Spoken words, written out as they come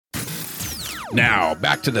Now,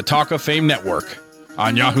 back to the Talk of Fame Network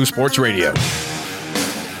on Yahoo Sports Radio.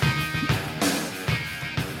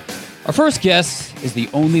 Our first guest is the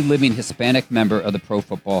only living Hispanic member of the Pro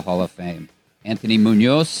Football Hall of Fame. Anthony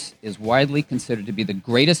Munoz is widely considered to be the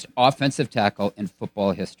greatest offensive tackle in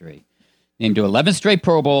football history. Named to 11 straight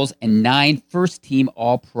Pro Bowls and 9 first-team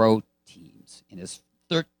All-Pro teams in his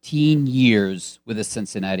 13 years with the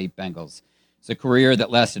Cincinnati Bengals. It's a career that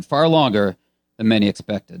lasted far longer than many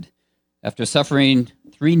expected. After suffering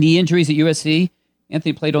 3 knee injuries at USC,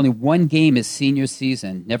 Anthony played only 1 game his senior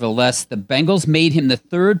season. Nevertheless, the Bengals made him the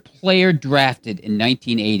 3rd player drafted in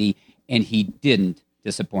 1980, and he didn't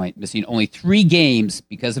disappoint, missing only 3 games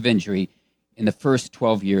because of injury in the first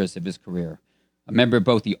 12 years of his career. A member of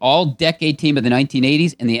both the All-Decade team of the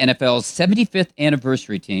 1980s and the NFL's 75th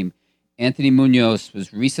anniversary team, Anthony Munoz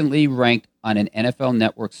was recently ranked on an NFL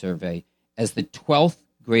Network survey as the 12th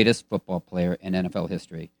greatest football player in NFL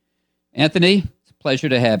history. Anthony, it's a pleasure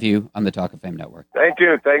to have you on the Talk of Fame Network. Thank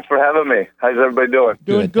you. Thanks for having me. How's everybody doing?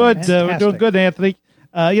 Doing good. We're doing good, Anthony.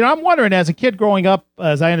 I'm wondering, as a kid growing up,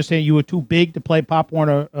 as I understand, you were too big to play Pop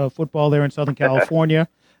Warner football there in Southern California.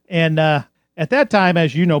 And at that time,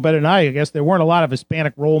 as you know better than I guess, there weren't a lot of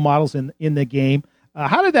Hispanic role models in the game.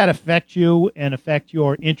 How did that affect you and affect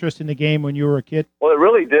your interest in the game when you were a kid? Well, it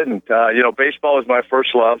really didn't. Baseball was my first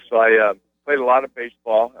love, so I played a lot of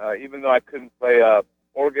baseball. Even though I couldn't play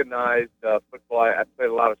organized football, I played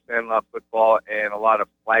a lot of sandlot football and a lot of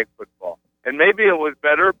flag football. And maybe it was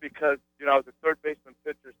better because, I was a third baseman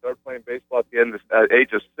pitcher, started playing baseball at the age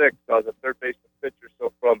of 6. So I was a third baseman pitcher.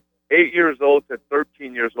 So from 8 years old to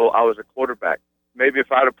 13 years old, I was a quarterback. Maybe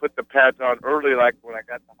if I'd have put the pads on early, like when I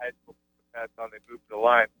got to high school, put the pads on, they moved to the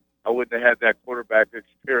line, I wouldn't have had that quarterback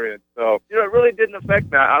experience. So, it really didn't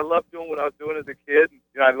affect me. I loved doing what I was doing as a kid.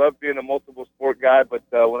 I loved being a multiple sport guy. But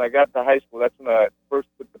when I got to high school, that's when I first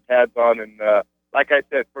put the pads on. And like I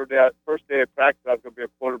said, first day of practice, I was going to be a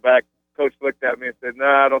quarterback. Coach looked at me and said, "No,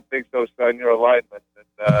 I don't think so, son. You're a lineman."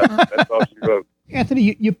 And that's all she wrote.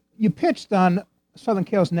 Anthony, you pitched on Southern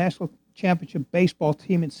Cal's national championship baseball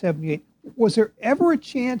team in '78. Was there ever a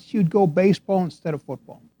chance you'd go baseball instead of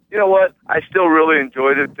football? You know what? I still really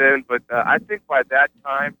enjoyed it then, but I think by that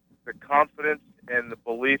time, the confidence and the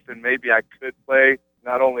belief in maybe I could play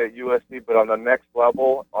not only at USC but on the next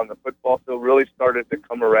level on the football field really started to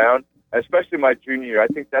come around, especially my junior year. I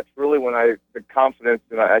think that's really when the confidence,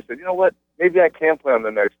 and I said, you know what? Maybe I can play on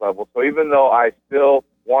the next level. So even though I still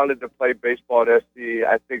wanted to play baseball at SC,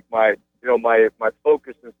 I think my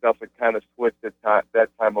focus and stuff had kind of switched at that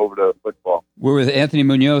time over to football. We're with Anthony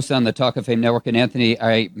Munoz on the Talk of Fame Network. And Anthony,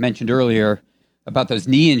 I mentioned earlier about those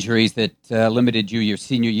knee injuries that limited you your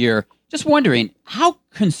senior year. Just wondering, how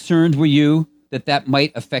concerned were you that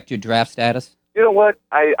might affect your draft status? You know what?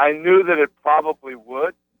 I knew that it probably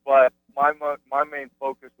would, but my main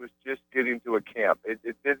focus was just getting to a camp.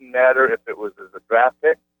 It didn't matter if it was as a draft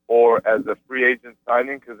pick or as a free agent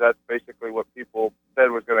signing, because that's basically what people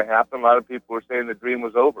said was going to happen. A lot of people were saying the dream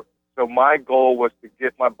was over. So my goal was to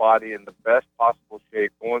get my body in the best possible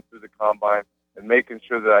shape going through the combine and making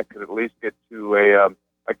sure that I could at least get to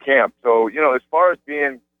a camp. So, as far as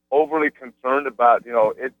being overly concerned about,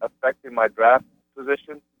 it affecting my draft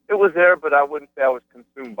position, it was there, but I wouldn't say I was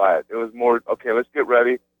consumed by it. It was more, okay, let's get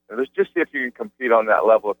ready. Let's just see if you can compete on that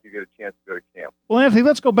level if you get a chance to go to camp. Well, Anthony,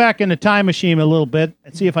 let's go back in the time machine a little bit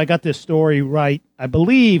and see if I got this story right. I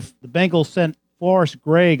believe the Bengals sent Forrest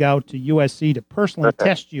Gregg out to USC to personally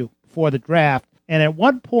test you before the draft. And at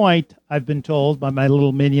one point, I've been told by my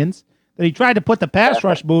little minions that he tried to put the pass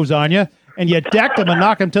rush moves on you, and you decked him and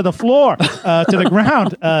knocked him to the floor, to the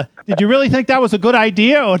ground. Did you really think that was a good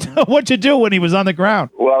idea, or what'd you do when he was on the ground?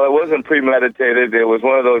 Well, it wasn't premeditated. It was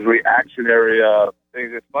one of those reactionary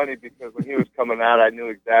things. It's funny because when he was coming out, I knew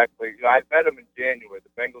exactly. I met him in January.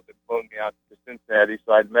 The Bengals had flown me out to Cincinnati,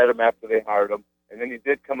 so I'd met him after they hired him. And then he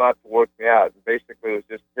did come out to work me out. And basically, it was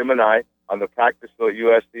just him and I on the practice field at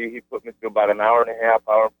USC. He put me through about an hour and a half,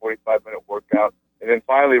 hour and 45-minute workout. And then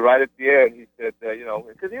finally, right at the end, he said,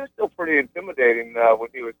 because he was still pretty intimidating when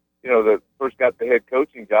he was, first got the head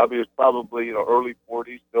coaching job. He was probably, early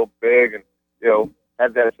 40s, still big, and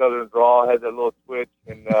had that southern drawl, had that little twitch,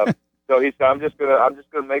 and so he said, I'm just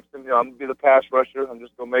gonna make some, I'm gonna be the pass rusher. I'm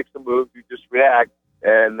just gonna make some moves. You just react,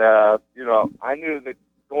 and I knew that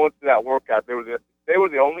going through that workout, they were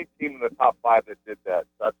the only team in the top 5 that did that.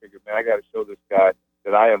 So I figured, man, I got to show this guy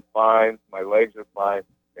that I am fine. My legs are fine.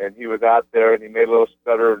 And he was out there, and he made a little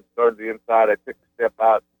stutter and started the inside. I took a step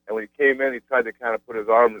out, and when he came in, he tried to kind of put his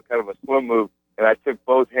arm in kind of a swim move, and I took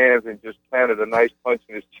both hands and just planted a nice punch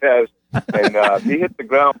in his chest. And he hit the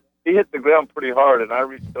ground. He hit the ground pretty hard, and I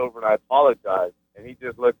reached over and I apologized. And he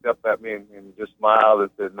just looked up at me and just smiled and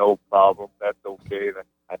said, "No problem. That's okay." And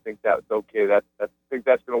I think that's okay. I think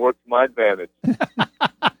that's going to work to my advantage.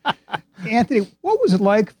 Anthony, what was it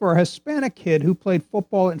like for a Hispanic kid who played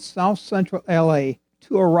football in South Central L.A.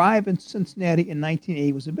 to arrive in Cincinnati in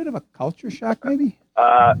 1980? Was it a bit of a culture shock, maybe?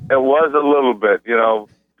 It was a little bit.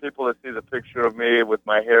 People that see the picture of me with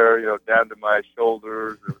my hair, down to my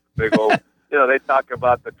shoulders, it was a big old, they talk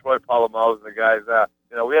about the Troy Polamalu's and the guys.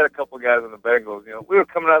 We had a couple of guys in the Bengals. We were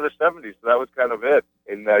coming out of the 70s, so that was kind of it.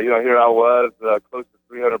 And, here I was, close to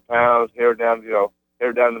 300 pounds, hair down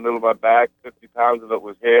the middle of my back. 50 pounds of it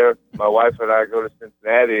was hair. My wife and I go to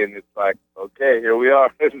Cincinnati, and it's like, okay, here we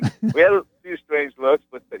are. We had a few strange looks,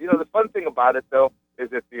 but, the fun thing about it, though, is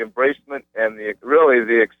that the embracement and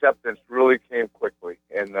the acceptance really came quickly,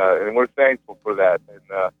 and we're thankful for that. And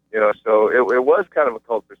so it was kind of a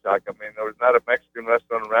culture shock. I mean, there was not a Mexican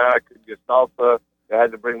restaurant around. I couldn't get salsa. I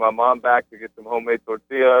had to bring my mom back to get some homemade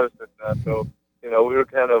tortillas, and so we were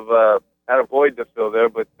kind of had a void to fill there.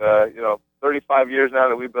 But 35 years now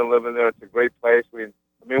that we've been living there, it's a great place. We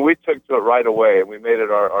took to it right away. We made it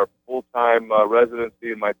our full-time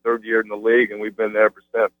residency in my third year in the league, and we've been there ever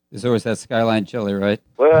since. There's always that Skyline chili, right?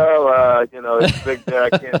 Well, it's big there. I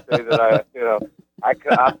can't say that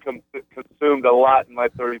I've consumed a lot in my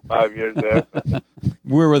 35 years there.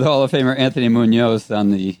 We're with Hall of Famer Anthony Munoz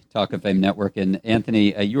on the Talk of Fame Network. And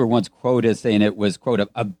Anthony, you were once quoted as saying it was, quote,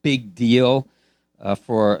 a big deal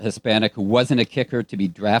for a Hispanic who wasn't a kicker to be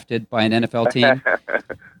drafted by an NFL team.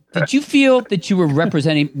 Did you feel that you were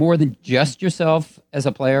representing more than just yourself as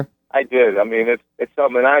a player? I did. I mean, it's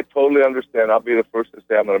something I totally understand. I'll be the first to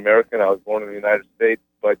say I'm an American. I was born in the United States.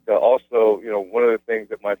 But also, one of the things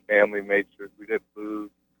that my family made sure we didn't lose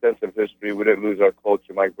sense of history. We didn't lose our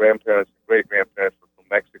culture. My grandparents and great-grandparents were from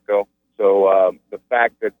Mexico. So the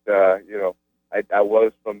fact that, I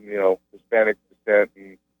was from, Hispanic descent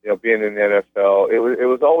and, being in the NFL, it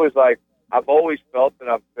was always like, I've always felt that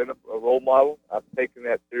I've been a role model. I've taken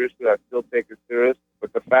that seriously. I still take it serious.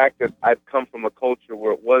 But the fact that I've come from a culture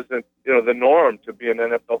where it wasn't, the norm to be an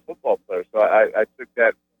NFL football player. So I took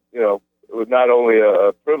that, it was not only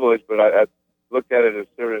a privilege, but I looked at it as a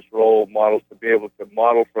serious role model to be able to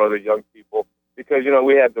model for other young people. Because,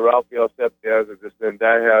 we had the Rafael Septias, the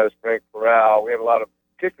Zendajas, Frank Corral. We had a lot of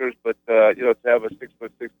kickers, but, to have a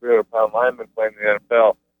 6'6", 300-pound lineman playing in the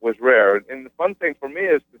NFL was rare. And the fun thing for me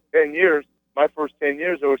is my first 10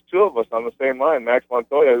 years, there was two of us on the same line, Max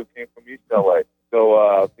Montoya, who came from East L.A.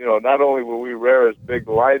 So, not only were we rare as big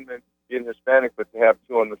linemen being Hispanic, but to have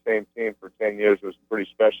two on the same team for 10 years was pretty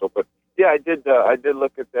special. But, yeah, I did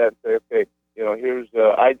look at that and say, okay, here's,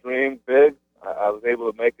 I dreamed big. I was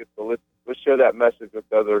able to make it, so let's share that message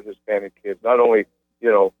with other Hispanic kids, not only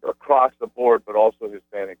across the board, but also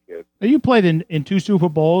Hispanic kids. Now, you played in two Super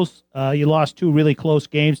Bowls. You lost two really close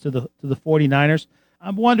games to the 49ers.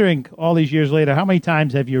 I'm wondering, all these years later, how many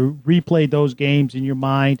times have you replayed those games in your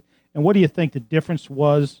mind, and what do you think the difference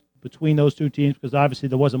was between those two teams? Because obviously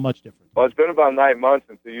there wasn't much difference. Well, it's been about 9 months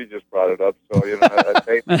until you just brought it up, so I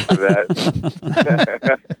thank you for that.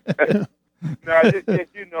 No, as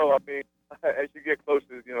as you get close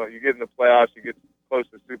to, you get in the playoffs, you get close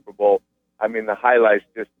to Super Bowl. The highlights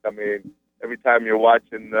every time you're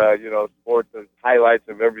watching, sports, there's highlights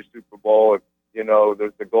of every Super Bowl. And,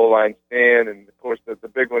 there's the goal line stand. And, of course, the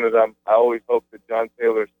big one is I always hope that John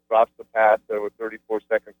Taylor drops the pass there with 34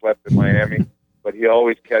 seconds left in Miami. But he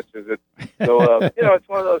always catches it. So, it's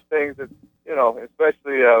one of those things that,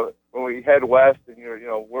 especially when we head west and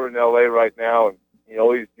we're in L.A. right now, and you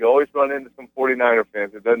always run into some 49er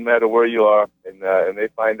fans. It doesn't matter where you are, and they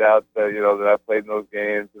find out that I played in those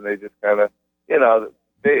games, and they just kind of,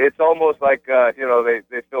 it's almost like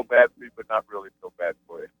they feel bad for you, but not really feel bad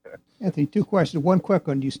for you. Anthony, two questions. One quick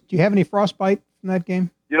one. Do you have any frostbite from that game?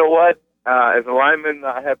 You know what? As a lineman,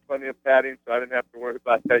 I had plenty of padding, so I didn't have to worry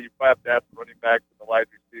about that. You probably have to ask the running backs and the wide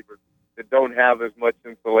receivers that don't have as much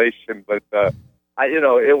insulation, but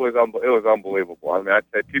it was unbelievable. I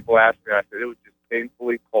said, people ask me, I said it was just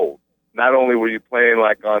painfully cold. Not only were you playing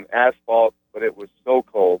like on asphalt, but it was so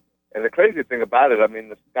cold. And the crazy thing about it,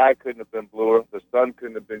 the sky couldn't have been bluer, the sun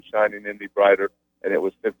couldn't have been shining any brighter, and it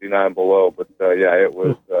was 59 below. But it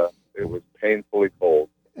was painfully cold.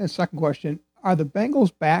 And second question: are the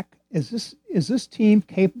Bengals back? Is this team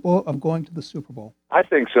capable of going to the Super Bowl? I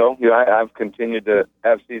think so. I've continued to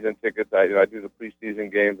have season tickets. I do the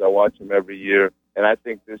preseason games. I watch them every year, and I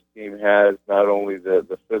think this team has not only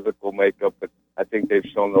the physical makeup, but I think they've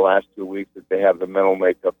shown the last 2 weeks that they have the mental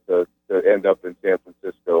makeup to end up in San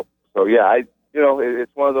Francisco. So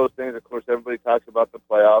it's one of those things. Of course, everybody talks about the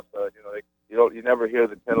playoffs. You never hear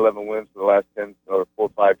the 10-11 wins for the last 10 or 4 or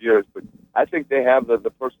 5 years, but I think they they have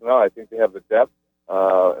the personnel. I think they have the depth,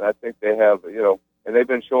 and I think they have, and they've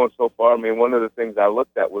been showing so far. I mean, one of the things I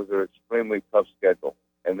looked at was their extremely tough schedule.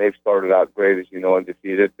 And they've started out great, as you know,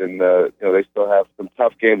 undefeated. And, they still have some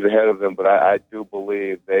tough games ahead of them. But I do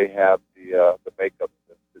believe they have the makeup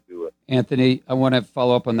to do it. Anthony, I want to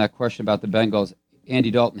follow up on that question about the Bengals.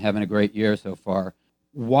 Andy Dalton having a great year so far.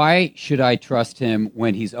 Why should I trust him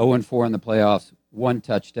when he's 0-4 in the playoffs, 1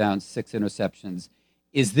 touchdown, 6 interceptions?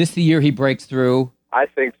 Is this the year he breaks through? I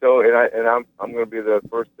think so, and I'm going to be the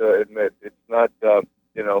first to admit it's not. To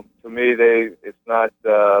me, it's not.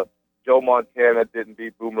 Joe Montana didn't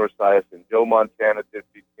beat Boomer Esiason. Joe Montana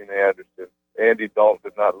didn't beat Tina Anderson. Andy Dalton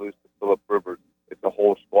did not lose to Phillip Rivers. It's a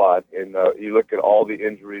whole squad, and you look at all the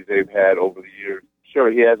injuries they've had over the years.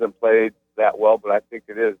 Sure, he hasn't played that well, but I think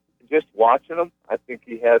it is just watching him. I think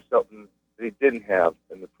he has something that he didn't have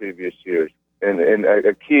in the previous years. And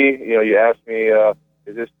a key, you asked me,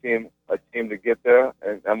 is this team a team to get there?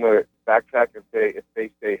 And I'm going to backtrack and say if they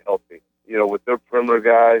stay healthy. With their perimeter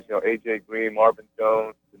guys, A.J. Green, Marvin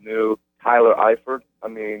Jones, the new Tyler Eifert. I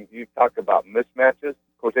mean, you talk about mismatches.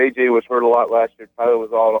 Of course, A.J. was hurt a lot last year. Tyler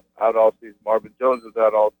was out all season. Marvin Jones was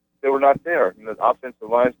out all. They were not there. And the offensive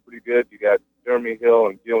line's pretty good. You got Jeremy Hill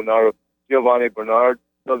and Giovanni Bernard.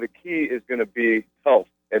 So the key is going to be health.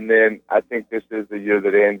 And then I think this is the year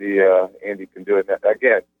that Andy can do it.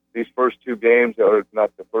 Again, these first 2 games, or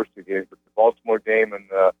not the first 2 games, but the Baltimore game and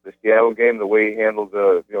the Seattle game, the way he handled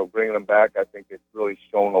bringing them back, I think it's really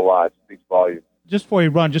shown a lot. It speaks volumes. Just before you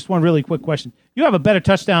run, just one really quick question. You have a better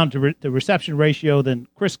touchdown to reception ratio than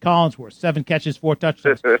Chris Collinsworth, 7 catches, 4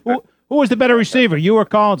 touchdowns. Who was the better receiver, you or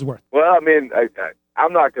Collinsworth? Well, I mean,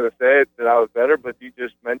 I'm not going to say it that I was better, but you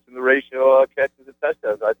just mentioned the ratio of catches and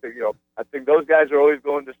touchdowns. I think those guys are always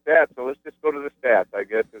going to stats, so let's just go to the stats, I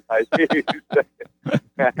guess, is how you say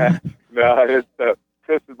it. No,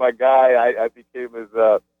 Chris is my guy. I became his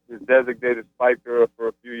designated spiker for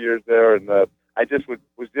a few years there, and I just was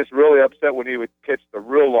just really upset when he would catch the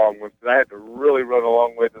real long ones, because I had to really run a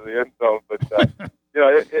long way to the end zone. But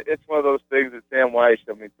it's one of those things that Sam Weiss.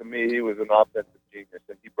 I mean, to me, he was an offensive genius,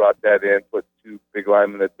 and he brought that in, put 2 big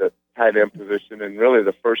linemen at the tight end position, and really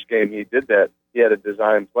the first game he did that, he had a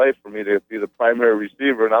design play for me to be the primary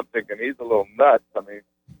receiver, and I'm thinking he's a little nuts. I mean,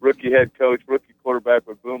 rookie head coach, rookie quarterback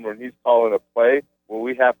with Boomer, and he's calling a play where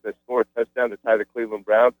we have to score a touchdown to tie the Cleveland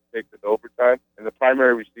Browns to take it to overtime, and the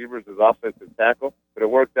primary receiver is his offensive tackle. But it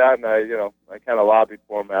worked out, and I kind of lobbied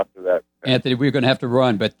for him after that. Anthony, we're going to have to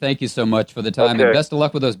run, but thank you so much for the time, and best of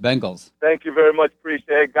luck with those Bengals. Thank you very much.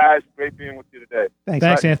 Appreciate it, guys. Great being with you today.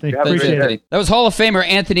 Thanks Anthony. Appreciate it. That was Hall of Famer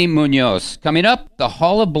Anthony Munoz. Coming up, the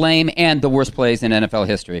Hall of Blame and the worst plays in NFL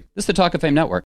history. This is the Talk of Fame Network.